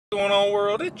What's going on,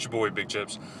 world? It's your boy Big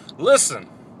Chips. Listen,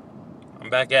 I'm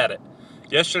back at it.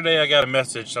 Yesterday I got a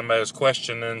message. Somebody was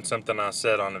questioning something I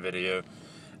said on the video,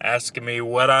 asking me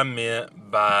what I meant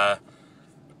by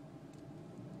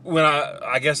when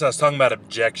I guess I was talking about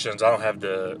objections. I don't have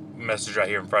the message right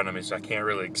here in front of me, so I can't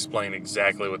really explain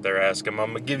exactly what they're asking. I'm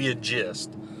gonna give you a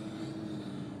gist.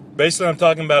 Basically, I'm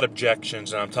talking about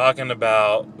objections, and I'm talking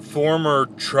about former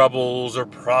troubles or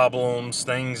problems,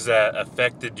 things that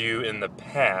affected you in the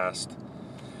past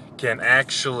can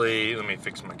actually, let me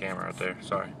fix my camera right there,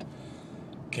 sorry,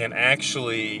 can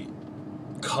actually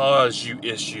cause you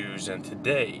issues in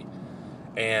today.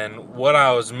 And what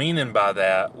I was meaning by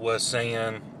that was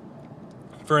saying,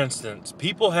 for instance,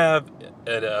 people have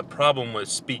a problem with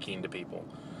speaking to people,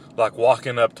 like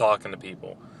walking up talking to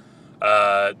people.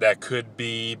 That could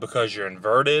be because you're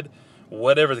inverted,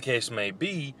 whatever the case may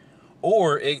be,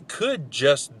 or it could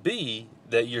just be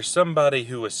that you're somebody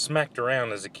who was smacked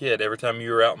around as a kid every time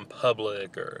you were out in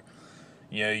public, or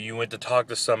you went to talk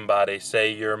to somebody,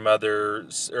 say your mother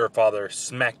or father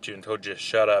smacked you and told you to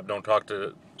shut up, don't talk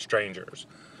to strangers.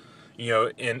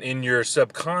 In your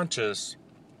subconscious,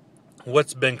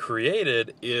 what's been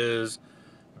created is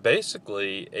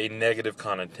basically a negative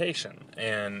connotation.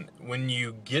 And when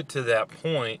you get to that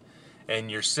point and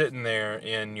you're sitting there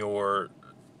in your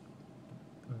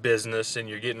business and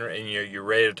you're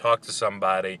ready to talk to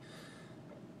somebody,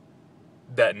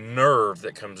 that nerve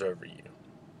that comes over you,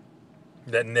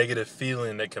 that negative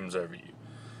feeling that comes over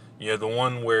you, the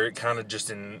one where it kind of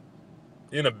just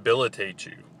inhabilitates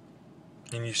you,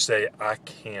 and you say, I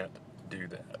can't do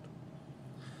that.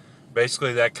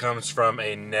 Basically, that comes from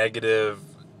a negative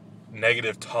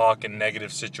talk and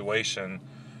negative situation,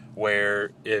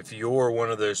 where if you're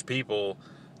one of those people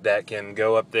that can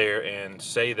go up there and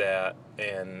say that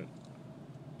and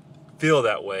feel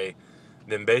that way,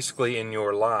 then basically in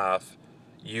your life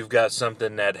you've got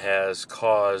something that has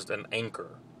caused an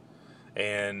anchor.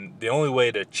 And the only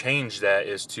way to change that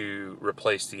is to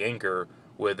replace the anchor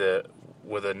with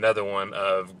another one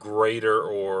of greater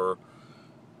or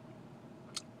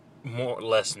more or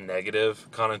less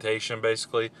negative connotation,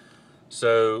 basically.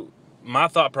 So my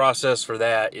thought process for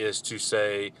that is to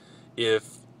say,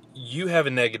 if you have a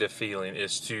negative feeling,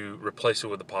 is to replace it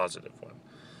with a positive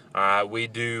one. We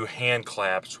do hand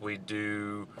claps. We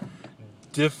do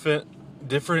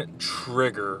different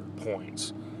trigger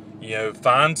points.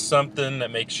 Find something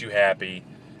that makes you happy.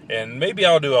 And maybe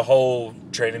I'll do a whole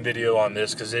training video on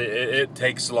this, because it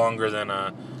takes longer than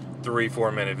a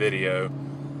 3-4 minute video.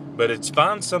 But it's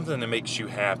find something that makes you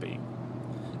happy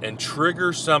and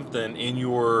trigger something in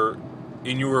your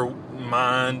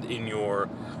mind,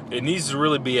 it needs to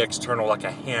really be external, like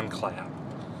a hand clap.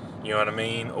 You know what I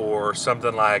mean? Or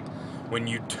something like when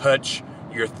you touch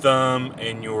your thumb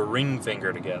and your ring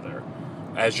finger together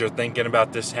as you're thinking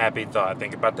about this happy thought.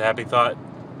 Think about the happy thought,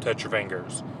 touch your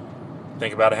fingers.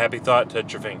 Think about a happy thought,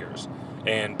 touch your fingers.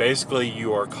 And basically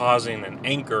you are causing an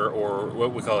anchor, or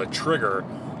what we call a trigger,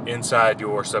 inside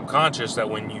your subconscious, that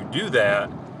when you do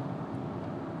that,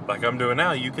 like I'm doing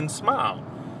now, you can smile,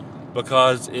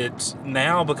 because it's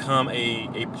now become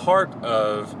a part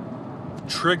of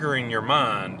triggering your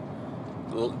mind,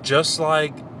 just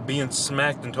like being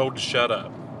smacked and told to shut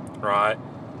up, right?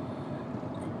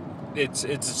 It's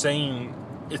the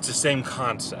same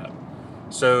concept.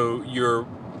 So your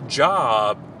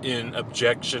job in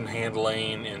objection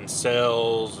handling, in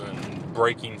sales, and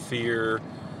breaking fear,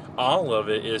 all of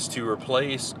it is to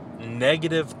replace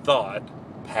negative thought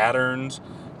patterns,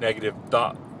 negative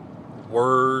thought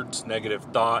words, negative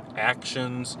thought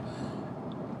actions.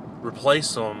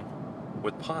 Replace them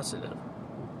with positive,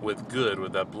 with good,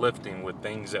 with uplifting, with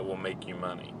things that will make you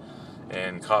money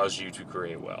and cause you to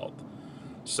create wealth.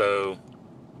 So,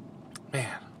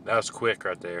 man, that was quick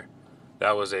right there.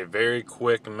 That was a very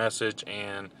quick message,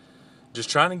 and just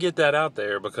trying to get that out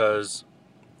there, because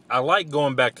I like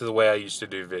going back to the way I used to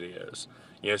do videos.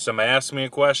 Somebody asks me a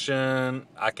question,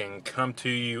 I can come to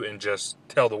you and just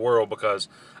tell the world, because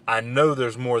I know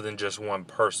there's more than just one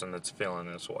person that's feeling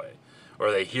this way.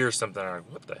 Or they hear something and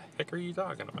like, what the heck are you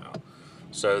talking about?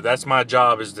 So that's my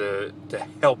job, is to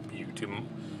help you, to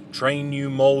train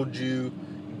you, mold you,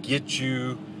 get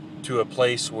you to a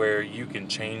place where you can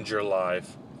change your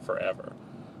life forever.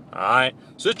 Alright,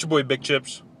 so it's your boy Big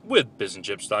Chips with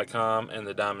BizChips.com and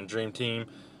the Diamond Dream Team,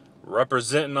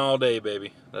 representing all day,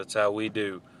 baby. That's how we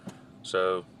do.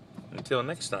 So until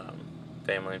next time,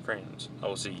 family and friends, I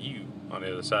will see you on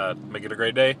the other side. Make it a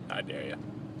great day. I dare you.